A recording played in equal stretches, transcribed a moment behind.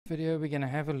video we're going to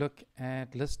have a look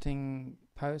at listing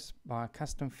posts by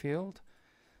custom field.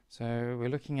 So we're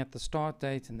looking at the start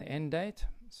date and the end date.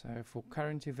 So for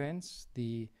current events,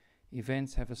 the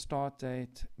events have a start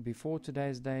date before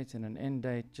today's date and an end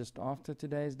date just after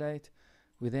today's date.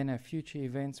 We then have future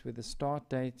events where the start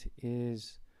date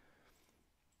is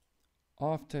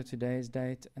after today's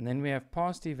date, and then we have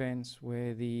past events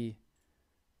where the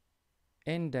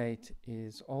end date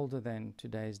is older than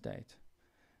today's date.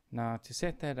 Now, to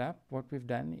set that up, what we've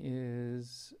done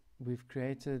is we've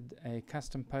created a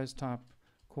custom post type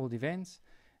called events,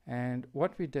 and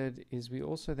what we did is we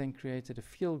also then created a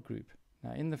field group.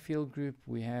 Now, in the field group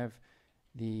we have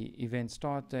the event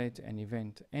start date and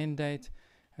event end date,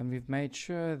 and we've made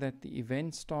sure that the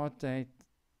event start date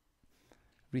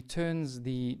returns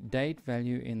the date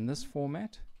value in this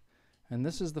format, and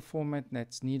this is the format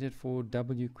that's needed for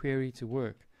wQuery to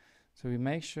work. So we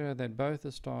make sure that both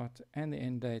the start and the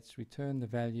end dates return the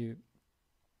value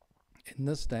in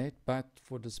this date, but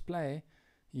for display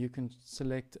you can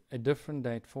select a different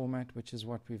date format, which is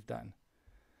what we've done.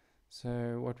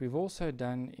 So what we've also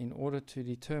done in order to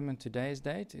determine today's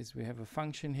date is we have a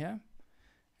function here,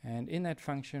 and in that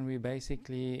function we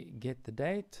basically get the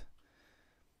date,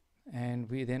 and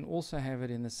we then also have it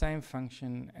in the same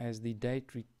function as the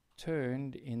date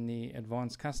returned in the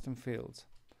advanced custom fields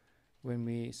when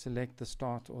we select the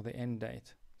start or the end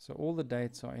date. So all the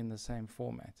dates are in the same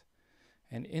format,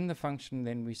 and in the function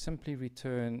then we simply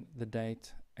return the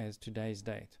date as today's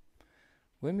date.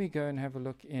 When we go and have a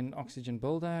look in Oxygen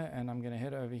Builder, and I'm going to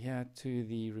head over here to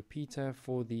the repeater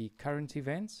for the current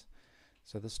events,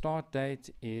 so the start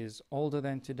date is older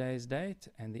than today's date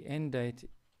and the end date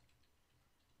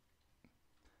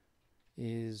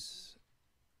is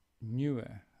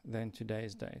newer than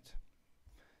today's date.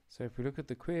 So if we look at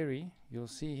the query, you'll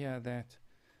see here that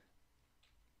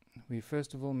we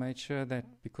first of all made sure that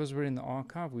because we're in the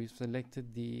archive, we've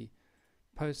selected the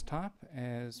post type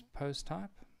as post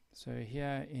type. So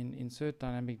here in Insert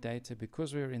Dynamic Data,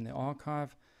 because we're in the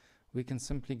archive, we can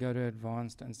simply go to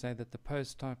Advanced and say that the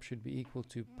post type should be equal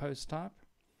to post type.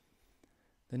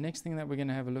 The next thing that we're going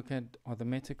to have a look at are the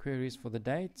meta queries for the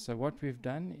date. So what we've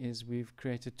done is we've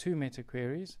created two meta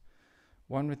queries,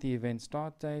 one with the event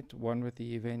start date, one with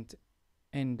the event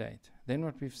end date. Then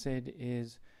what we've said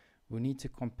is we need to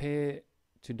compare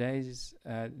today's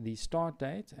the start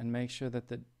date and make sure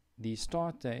that the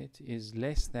start date is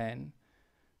less than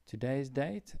today's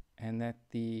date and that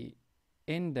the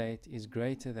end date is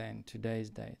greater than today's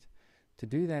date. To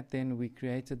do that, then we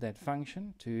created that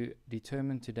function to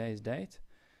determine today's date,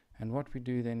 and what we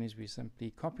do then is we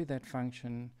simply copy that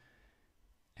function,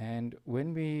 and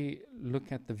when we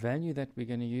look at the value that we're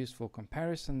going to use for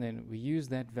comparison, then we use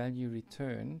that value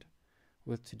returned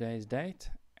with today's date,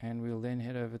 and we'll then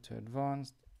head over to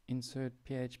Advanced, Insert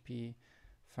PHP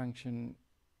function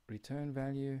return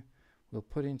value. We'll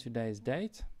put in today's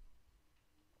date,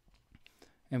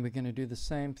 and we're going to do the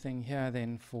same thing here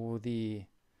then for the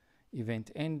event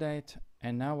end date.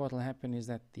 And now what will happen is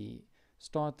that the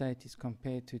start date is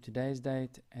compared to today's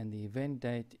date, and the event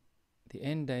date, the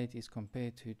end date, is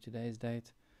compared to today's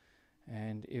date,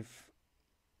 and if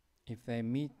they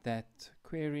meet that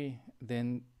query,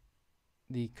 then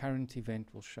the current event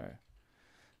will show.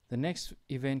 The next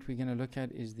event we're going to look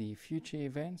at is the future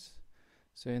events.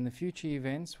 So in the future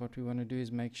events, what we want to do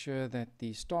is make sure that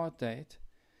the start date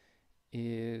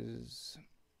is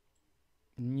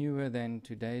newer than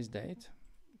today's date.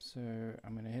 So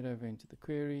I'm going to head over into the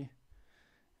query,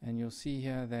 and you'll see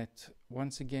here that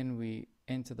once again we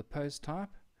enter the post type,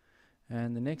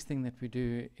 and the next thing that we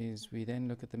do is we then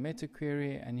look at the meta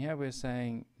query, and here we're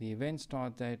saying the event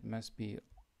start date must be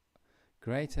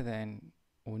greater than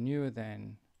or newer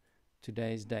than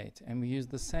today's date, and we use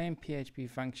the same PHP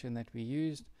function that we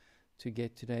used to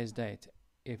get today's date.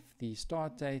 If the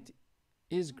start date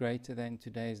is greater than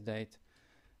today's date,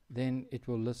 then it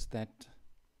will list that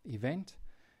event.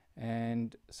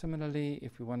 And similarly,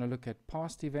 if we want to look at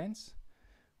past events,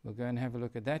 we'll go and have a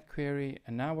look at that query,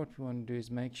 and now what we want to do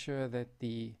is make sure that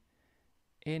the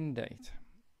end date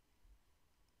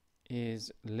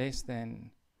is less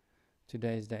than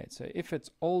today's date. So if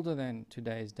it's older than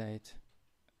today's date,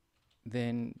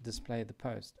 then display the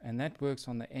post, and that works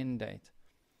on the end date.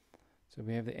 So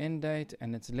we have the end date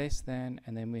and it's less than,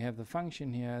 and then we have the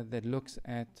function here that looks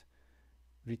at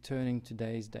returning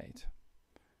today's date,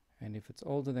 and if it's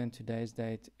older than today's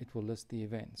date, it will list the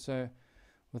event. So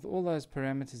with all those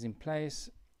parameters in place,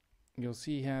 you'll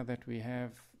see here that we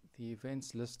have the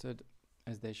events listed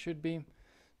as they should be.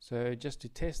 So just to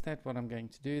test that, what I'm going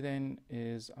to do then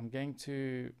is I'm going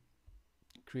to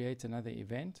create another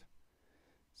event.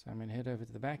 So I'm going to head over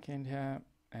to the back end here,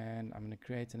 and I'm going to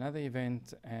create another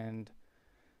event, and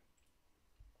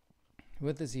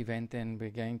with this event then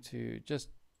we're going to just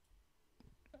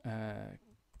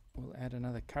we'll add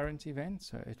another current event,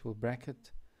 so it will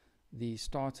bracket the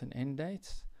start and end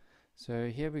dates. So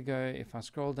here we go. If I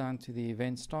scroll down to the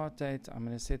event start date, I'm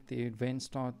going to set the event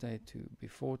start date to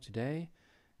before today,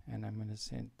 and I'm going to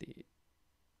set the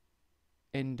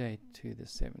end date to the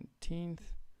 17th,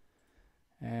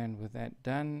 and with that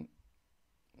done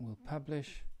we'll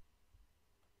publish.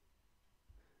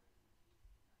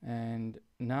 And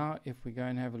now if we go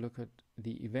and have a look at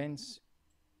the events,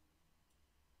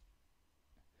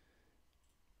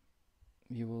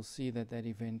 you will see that that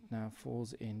event now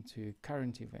falls into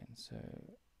current events. So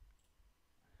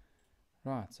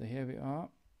right, so here we are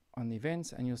on the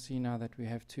events, and you'll see now that we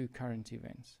have two current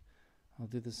events. I'll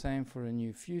do the same for a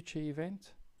new future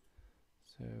event,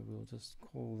 so we'll just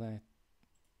call that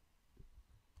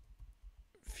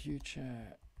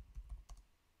future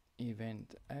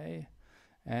event A.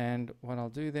 And what I'll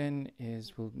do then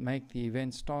is we'll make the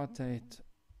event start date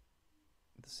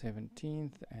the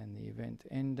 17th and the event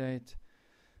end date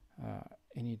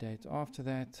any date after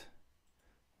that.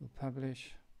 We'll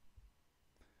publish,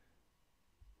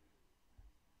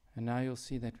 and now you'll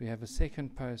see that we have a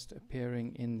second post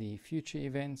appearing in the future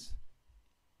events.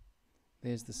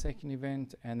 There's the second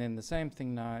event, and then the same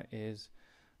thing now is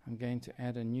I'm going to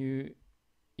add a new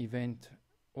event,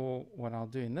 or what I'll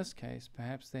do in this case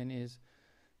perhaps then is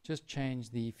just change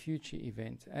the future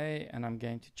event A, and I'm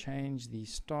going to change the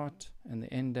start and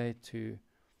the end date to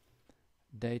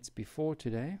dates before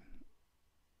today.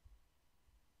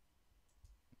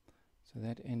 So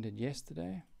that ended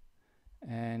yesterday,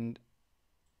 and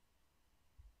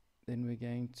then we're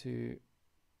going to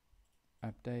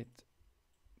update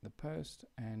the post,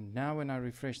 and now when I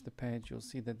refresh the page you'll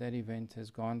see that that event has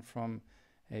gone from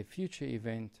a future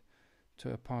event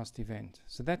to a past event.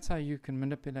 So that's how you can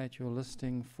manipulate your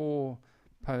listing for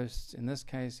posts, in this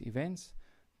case events,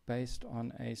 based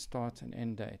on a start and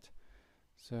end date.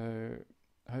 So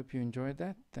I hope you enjoyed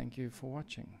that. Thank you for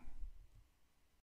watching.